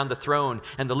heard around the throne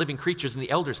and the living creatures and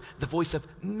the elders the voice of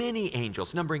many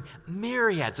angels, numbering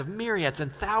myriads of myriads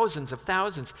and thousands of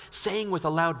thousands, saying with a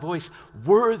loud voice,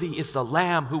 "Worthy is the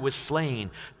Lamb who was slain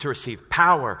to receive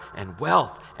power and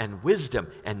wealth and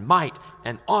wisdom and might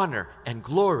and honor and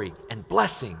glory and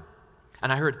blessing."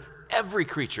 And I heard every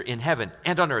creature in heaven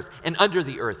and on earth and under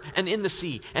the earth and in the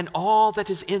sea and all that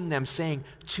is in them, saying,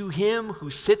 "To him who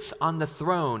sits on the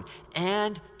throne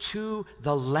and to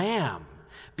the Lamb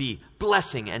be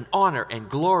blessing and honor and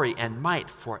glory and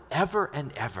might forever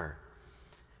and ever."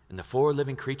 And the 4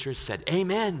 living creatures said,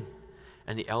 "Amen."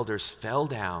 And the elders fell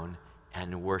down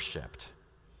and worshiped.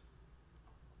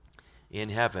 In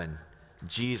heaven,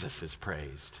 Jesus is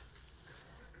praised.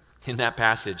 In that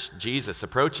passage, Jesus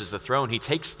approaches the throne. He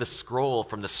takes the scroll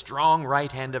from the strong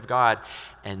right hand of God.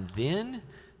 And then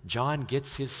John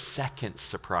gets his second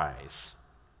surprise.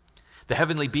 The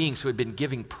heavenly beings who had been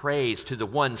giving praise to the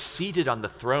one seated on the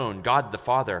throne, God the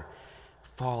Father,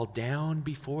 fall down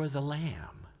before the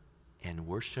Lamb and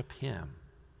worship him.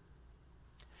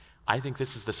 I think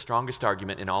this is the strongest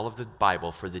argument in all of the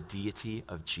Bible for the deity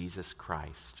of Jesus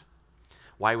Christ.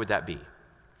 Why would that be?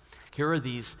 Here are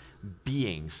these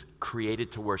beings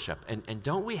created to worship. And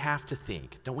don't we have to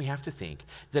think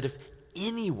that if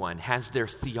anyone has their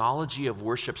theology of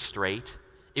worship straight,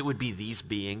 it would be these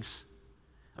beings?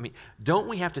 I mean, don't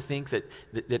we have to think that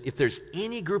if there's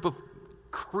any group of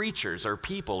creatures or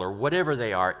people or whatever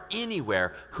they are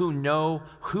anywhere who know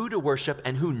who to worship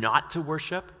and who not to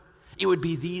worship, it would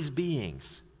be these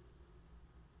beings.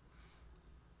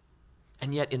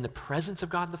 And yet, in the presence of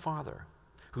God the Father,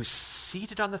 who's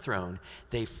seated on the throne,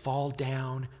 they fall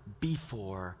down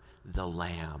before the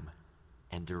Lamb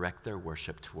and direct their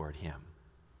worship toward him.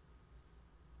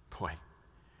 Boy.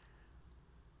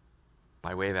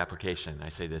 By way of application, I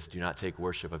say this: do not take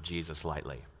worship of Jesus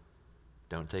lightly.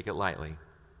 Don't take it lightly.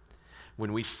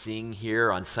 When we sing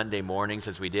here on Sunday mornings,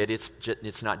 as we did,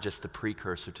 it's not just the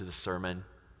precursor to the sermon.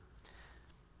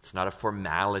 It's not a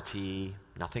formality,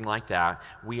 nothing like that.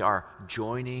 We are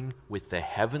joining with the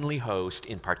heavenly host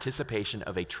in participation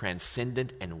of a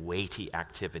transcendent and weighty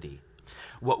activity.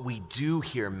 What we do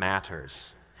here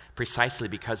matters precisely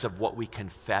because of what we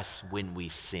confess when we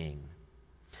sing.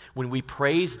 When we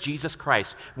praise Jesus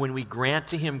Christ, when we grant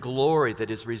to him glory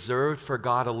that is reserved for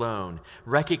God alone,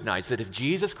 recognize that if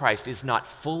Jesus Christ is not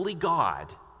fully God,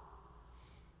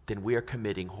 then we are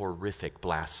committing horrific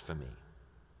blasphemy.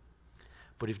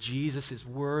 But if Jesus is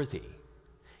worthy,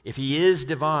 if he is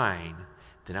divine,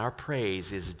 then our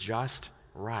praise is just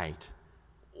right,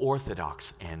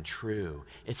 orthodox, and true.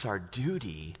 It's our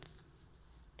duty,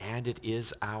 and it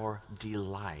is our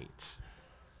delight.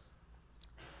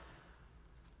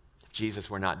 If Jesus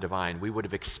were not divine, we would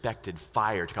have expected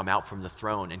fire to come out from the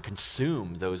throne and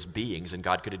consume those beings, and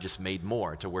God could have just made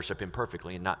more to worship him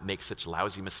perfectly and not make such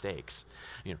lousy mistakes.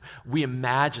 We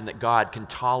imagine that God can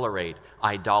tolerate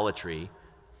idolatry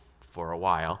for a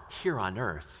while here on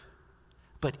earth,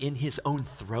 but in his own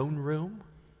throne room?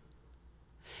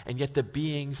 And yet the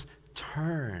beings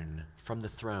turn from the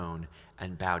throne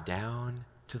and bow down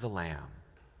to the Lamb.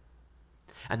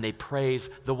 And they praise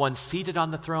the one seated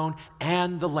on the throne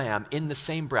and the Lamb in the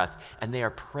same breath. And they are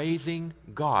praising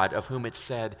God, of whom it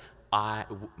said,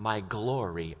 my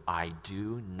glory I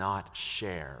do not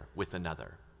share with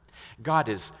another. God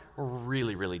is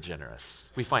really, really generous.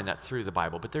 We find that through the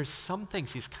Bible. But there's some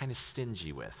things he's kind of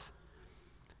stingy with.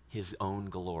 His own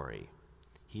glory.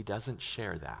 He doesn't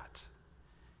share that.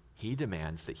 He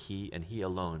demands that he and he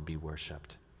alone be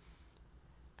worshiped.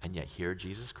 And yet here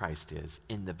Jesus Christ is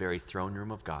in the very throne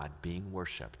room of God being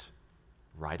worshiped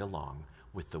right along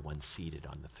with the one seated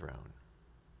on the throne.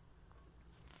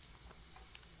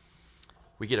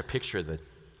 We get a picture of the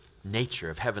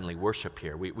nature of heavenly worship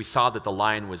here. We saw that the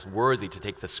lion was worthy to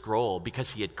take the scroll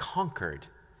because he had conquered.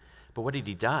 But what had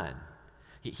he done?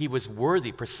 He was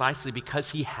worthy precisely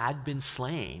because he had been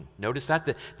slain. Notice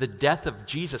that? The death of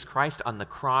Jesus Christ on the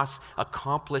cross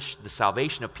accomplished the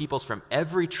salvation of peoples from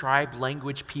every tribe,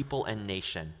 language, people, and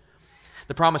nation.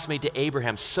 The promise made to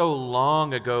Abraham so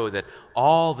long ago that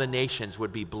all the nations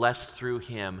would be blessed through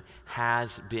him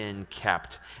has been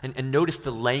kept. And notice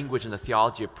the language and the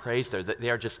theology of praise there, that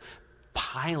they are just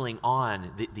piling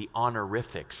on the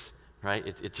honorifics, right?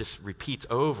 It just repeats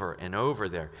over and over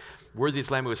there. Worthy is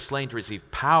the Lamb who was slain to receive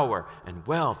power and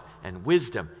wealth and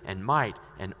wisdom and might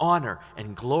and honor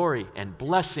and glory and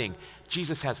blessing.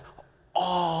 Jesus has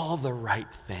all the right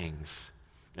things.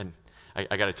 And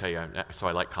I got to tell you, so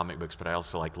I like comic books, but I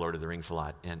also like Lord of the Rings a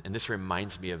lot. And this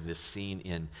reminds me of this scene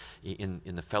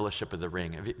in the Fellowship of the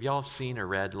Ring. Have y'all seen or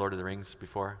read Lord of the Rings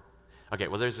before? Okay,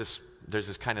 well, there's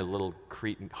this kind of little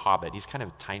Cretan hobbit. He's kind of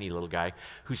a tiny little guy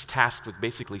who's tasked with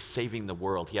basically saving the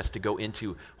world. He has to go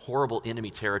into horrible enemy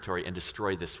territory and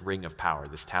destroy this ring of power,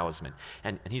 this talisman.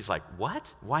 And he's like,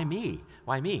 what? Why me?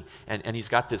 Why me? And he's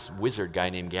got this wizard guy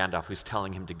named Gandalf who's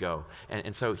telling him to go.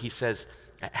 And so he says,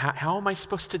 how am I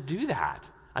supposed to do that?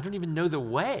 I don't even know the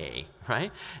way,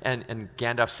 right? And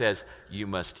Gandalf says, you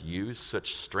must use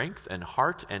such strength and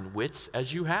heart and wits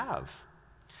as you have.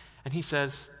 And he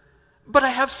says, but I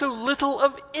have so little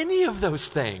of any of those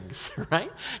things,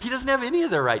 right? He doesn't have any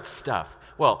of the right stuff.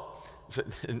 Well,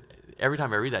 every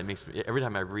time I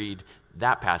read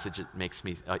that passage, it makes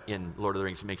me, in Lord of the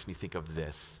Rings, it makes me think of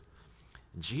this.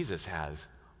 Jesus has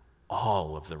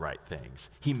all of the right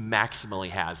things. He maximally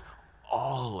has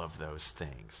all of those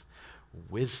things.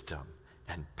 Wisdom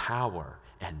and power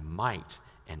and might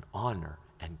and honor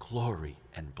and glory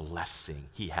and blessing.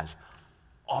 He has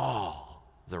all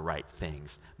the right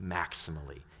things,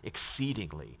 maximally,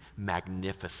 exceedingly,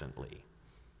 magnificently.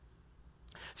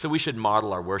 So we should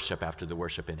model our worship after the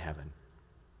worship in heaven.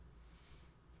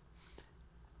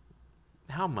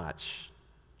 How much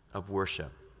of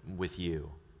worship with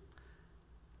you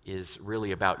is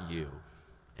really about you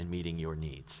and meeting your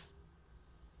needs?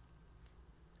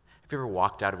 Have you ever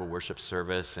walked out of a worship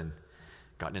service and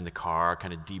gotten in the car,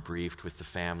 kind of debriefed with the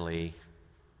family,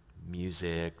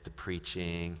 music, the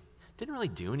preaching? Didn't really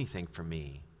do anything for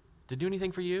me. Did it do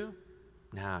anything for you?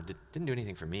 No, didn't do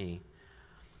anything for me.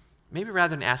 Maybe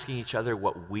rather than asking each other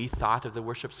what we thought of the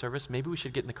worship service, maybe we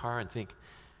should get in the car and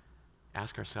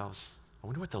ask ourselves, I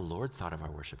wonder what the Lord thought of our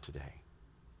worship today.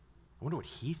 I wonder what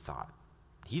he thought.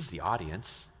 He's the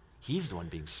audience. He's the one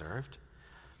being served.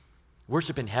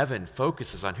 Worship in heaven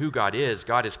focuses on who God is.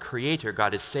 God is creator,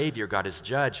 God is savior, God is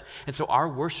judge. And so our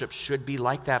worship should be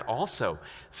like that also.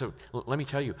 So let me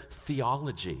tell you,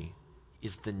 theology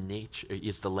is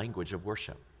the language of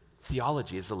worship.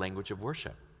 Theology is the language of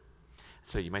worship.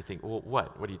 So you might think, well,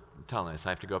 what are you telling us? I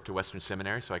have to go up to Western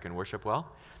Seminary so I can worship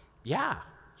well? Yeah,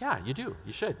 you do.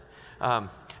 You should.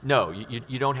 No,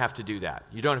 you don't have to do that.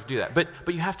 You don't have to do that.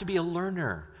 But you have to be a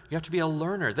learner. You have to be a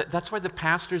learner. That's why the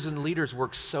pastors and leaders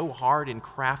work so hard in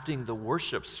crafting the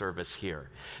worship service here.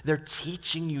 They're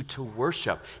teaching you to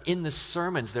worship. In the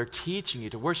sermons, they're teaching you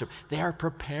to worship. They are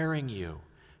preparing you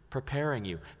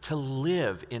to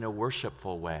live in a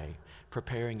worshipful way,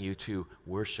 preparing you to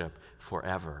worship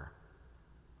forever.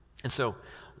 And so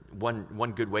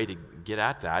one good way to get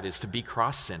at that is to be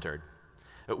cross-centered.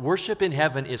 Worship in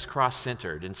heaven is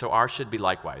cross-centered, and so ours should be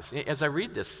likewise. As I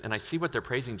read this and I see what they're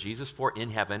praising Jesus for in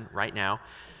heaven right now,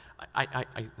 I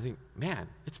think, man,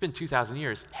 it's been 2,000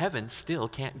 years. Heaven still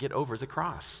can't get over the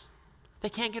cross. They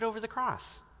can't get over the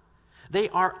cross. They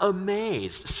are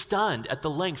amazed, stunned at the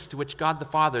lengths to which God the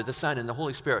Father, the Son, and the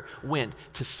Holy Spirit went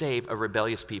to save a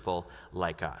rebellious people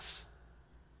like us.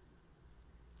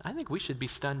 I think we should be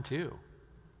stunned too.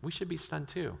 We should be stunned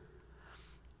too.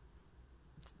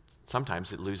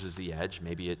 Sometimes it loses the edge.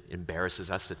 Maybe it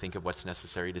embarrasses us to think of what's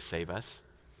necessary to save us.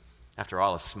 After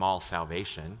all, a small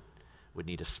salvation would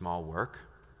need a small work,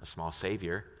 a small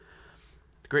Savior.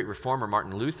 The great reformer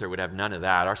Martin Luther would have none of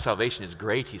that. Our salvation is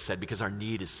great, he said, because our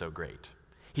need is so great.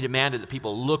 He demanded that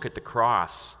people look at the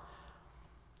cross.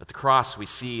 At the cross, we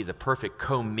see the perfect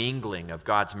commingling of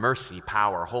God's mercy,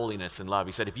 power, holiness, and love.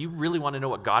 He said, if you really want to know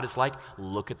what God is like,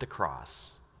 look at the cross.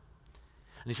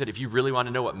 And he said, if you really want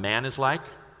to know what man is like,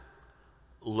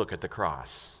 look at the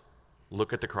cross.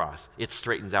 Look at the cross. It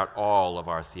straightens out all of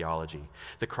our theology.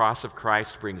 The cross of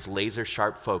Christ brings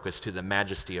laser-sharp focus to the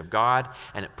majesty of God,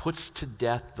 and it puts to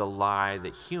death the lie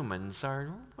that humans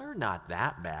we're not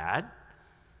that bad.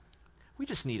 We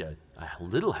just need a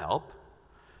little help.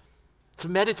 So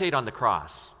meditate on the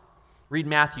cross. Read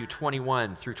Matthew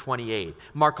 21 through 28,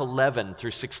 Mark 11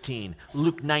 through 16,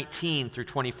 Luke 19 through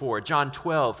 24, John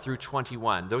 12 through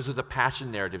 21. Those are the passion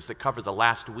narratives that cover the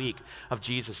last week of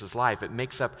Jesus' life. It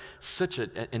makes up such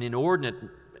an inordinate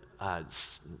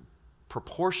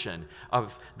proportion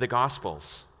of the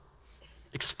Gospels.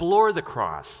 Explore the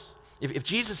cross. If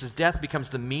Jesus' death becomes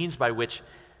the means by which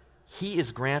he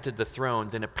is granted the throne,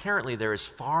 then apparently there is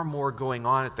far more going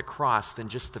on at the cross than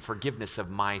just the forgiveness of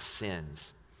my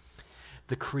sins.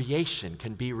 The creation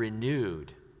can be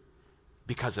renewed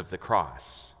because of the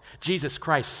cross. Jesus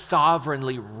Christ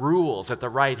sovereignly rules at the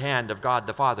right hand of God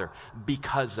the Father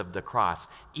because of the cross.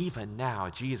 Even now,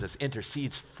 Jesus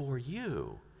intercedes for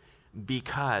you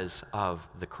because of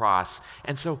the cross.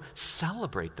 And so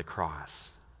celebrate the cross.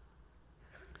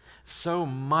 So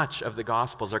much of the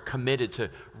Gospels are committed to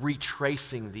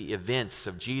retracing the events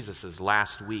of Jesus'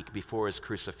 last week before his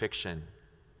crucifixion.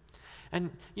 And,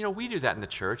 we do that in the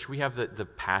church. We have the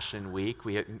Passion Week.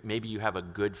 Maybe you have a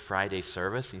Good Friday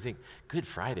service, and you think, Good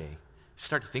Friday? You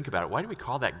start to think about it. Why do we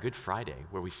call that Good Friday,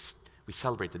 where we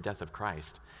celebrate the death of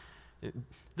Christ?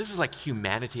 This is like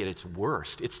humanity at its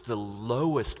worst. It's the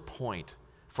lowest point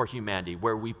for humanity,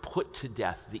 where we put to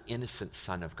death the innocent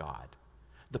Son of God,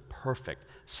 the perfect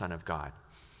Son of God.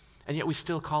 And yet we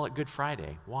still call it Good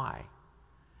Friday. Why?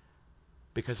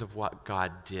 Because of what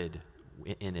God did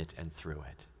in it and through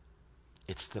it.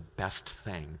 It's the best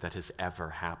thing that has ever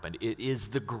happened. It is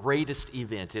the greatest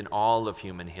event in all of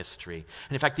human history.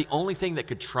 And in fact, the only thing that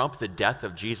could trump the death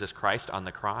of Jesus Christ on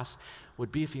the cross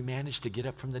would be if he managed to get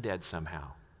up from the dead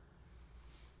somehow.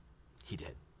 He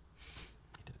did.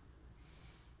 He did.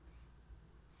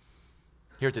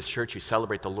 Here at this church, you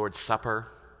celebrate the Lord's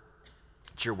Supper.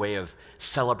 It's your way of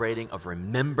celebrating, of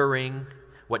remembering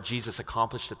what Jesus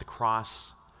accomplished at the cross.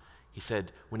 He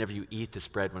said, whenever you eat this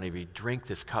bread, whenever you drink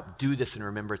this cup, do this in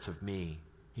remembrance of me.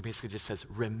 He basically just says,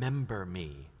 remember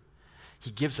me. He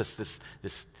gives us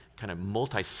this kind of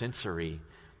multi-sensory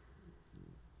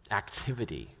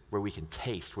activity where we can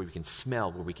taste, where we can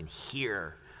smell, where we can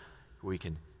hear, where we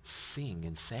can sing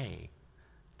and say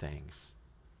things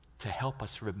to help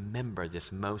us remember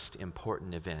this most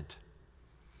important event.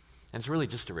 And it's really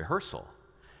just a rehearsal.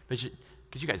 Because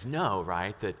you guys know,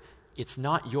 right, that it's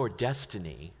not your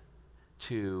destiny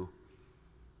to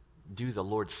do the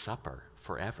Lord's Supper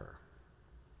forever.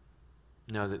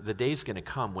 No, the day's going to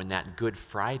come when that Good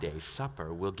Friday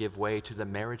supper will give way to the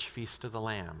marriage feast of the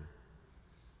Lamb.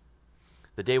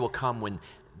 The day will come when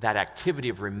that activity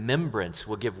of remembrance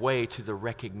will give way to the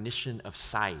recognition of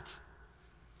sight.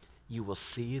 You will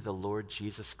see the Lord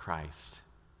Jesus Christ,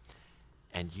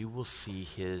 and you will see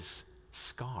his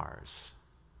scars,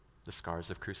 the scars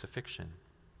of crucifixion.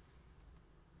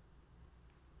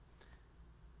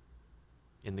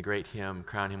 In the great hymn,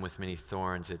 Crown Him with Many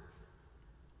Thorns, it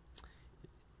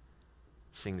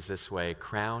sings this way,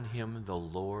 crown him the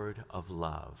Lord of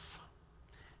love.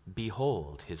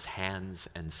 Behold his hands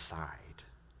and side,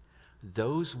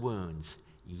 those wounds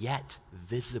yet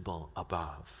visible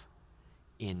above,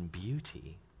 in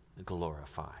beauty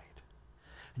glorified.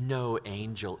 No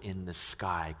angel in the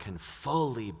sky can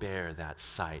fully bear that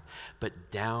sight, but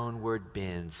downward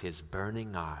bends his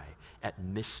burning eye at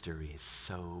mysteries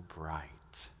so bright.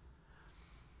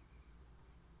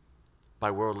 By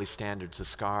worldly standards, the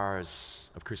scars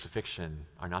of crucifixion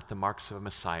are not the marks of a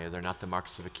Messiah. They're not the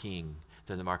marks of a king.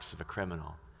 They're the marks of a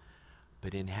criminal.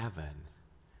 But in heaven,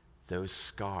 those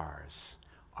scars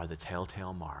are the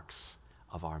telltale marks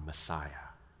of our Messiah.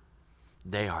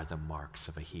 They are the marks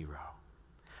of a hero,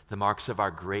 the marks of our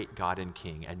great God and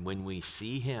King. And when we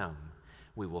see him,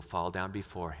 we will fall down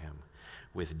before him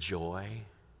with joy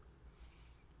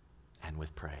and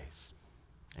with praise.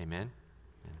 Amen.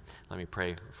 Let me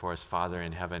pray for us. Father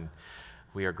in heaven,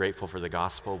 we are grateful for the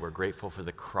gospel. We're grateful for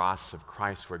the cross of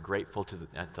Christ. We're grateful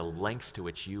at the lengths to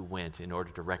which you went in order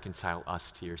to reconcile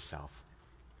us to yourself.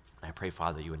 I pray,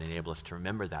 Father, you would enable us to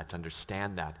remember that, to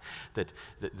understand that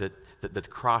the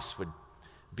cross would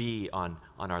be on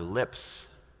our lips.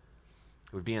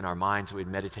 It would be in our minds. We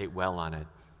would meditate well on it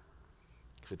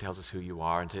because it tells us who you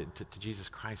are. And to Jesus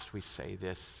Christ, we say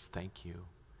this: thank you.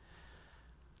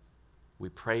 We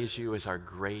praise you as our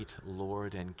great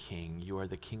Lord and King. You are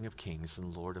the King of kings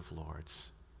and Lord of lords.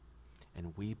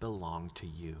 And we belong to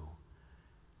you.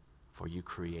 For you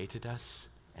created us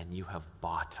and you have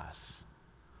bought us.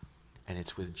 And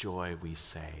it's with joy we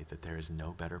say that there is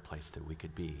no better place that we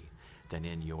could be than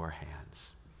in your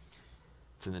hands.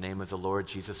 It's in the name of the Lord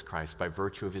Jesus Christ, by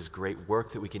virtue of his great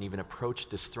work, that we can even approach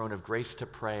this throne of grace to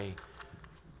pray.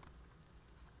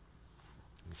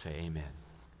 We say amen.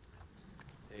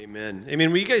 Amen.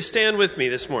 Amen. Will you guys stand with me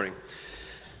this morning?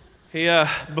 Hey,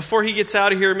 before he gets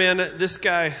out of here, man, this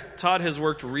guy, Todd, has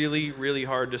worked really, really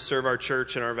hard to serve our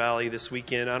church in our valley this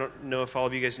weekend. I don't know if all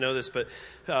of you guys know this, but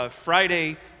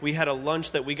Friday we had a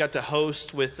lunch that we got to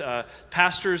host with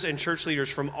pastors and church leaders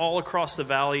from all across the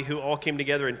valley who all came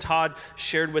together, and Todd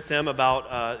shared with them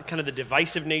about kind of the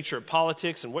divisive nature of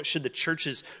politics and what should the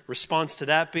church's response to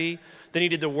that be. Then he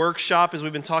did the workshop, as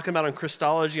we've been talking about, on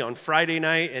Christology on Friday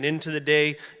night and into the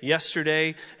day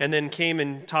yesterday, and then came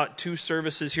and taught 2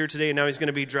 services here today, and now he's going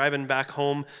to be driving back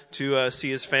home to see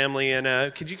his family.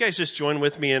 And could you guys just join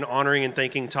with me in honoring and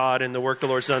thanking Todd and the work the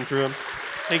Lord's done through him?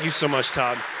 Thank you so much,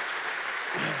 Todd.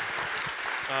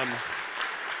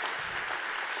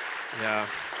 Yeah.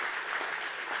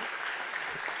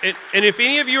 And if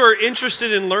any of you are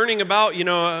interested in learning about,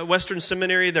 Western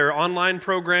Seminary, their online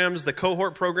programs, the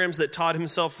cohort programs that Todd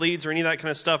himself leads, or any of that kind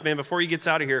of stuff, man, before he gets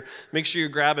out of here, make sure you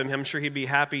grab him. I'm sure he'd be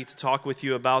happy to talk with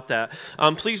you about that.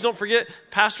 Please don't forget,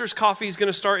 Pastor's Coffee is going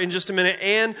to start in just a minute,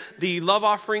 and the love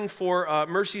offering for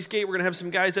Mercy's Gate. We're going to have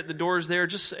some guys at the doors there.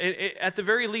 Just at the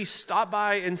very least, stop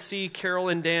by and see Carol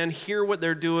and Dan, hear what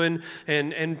they're doing,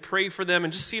 and pray for them,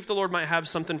 and just see if the Lord might have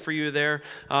something for you there.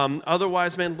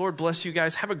 Otherwise, man, Lord bless you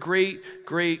guys. Have a great,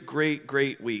 great, great,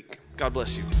 great week. God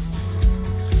bless you.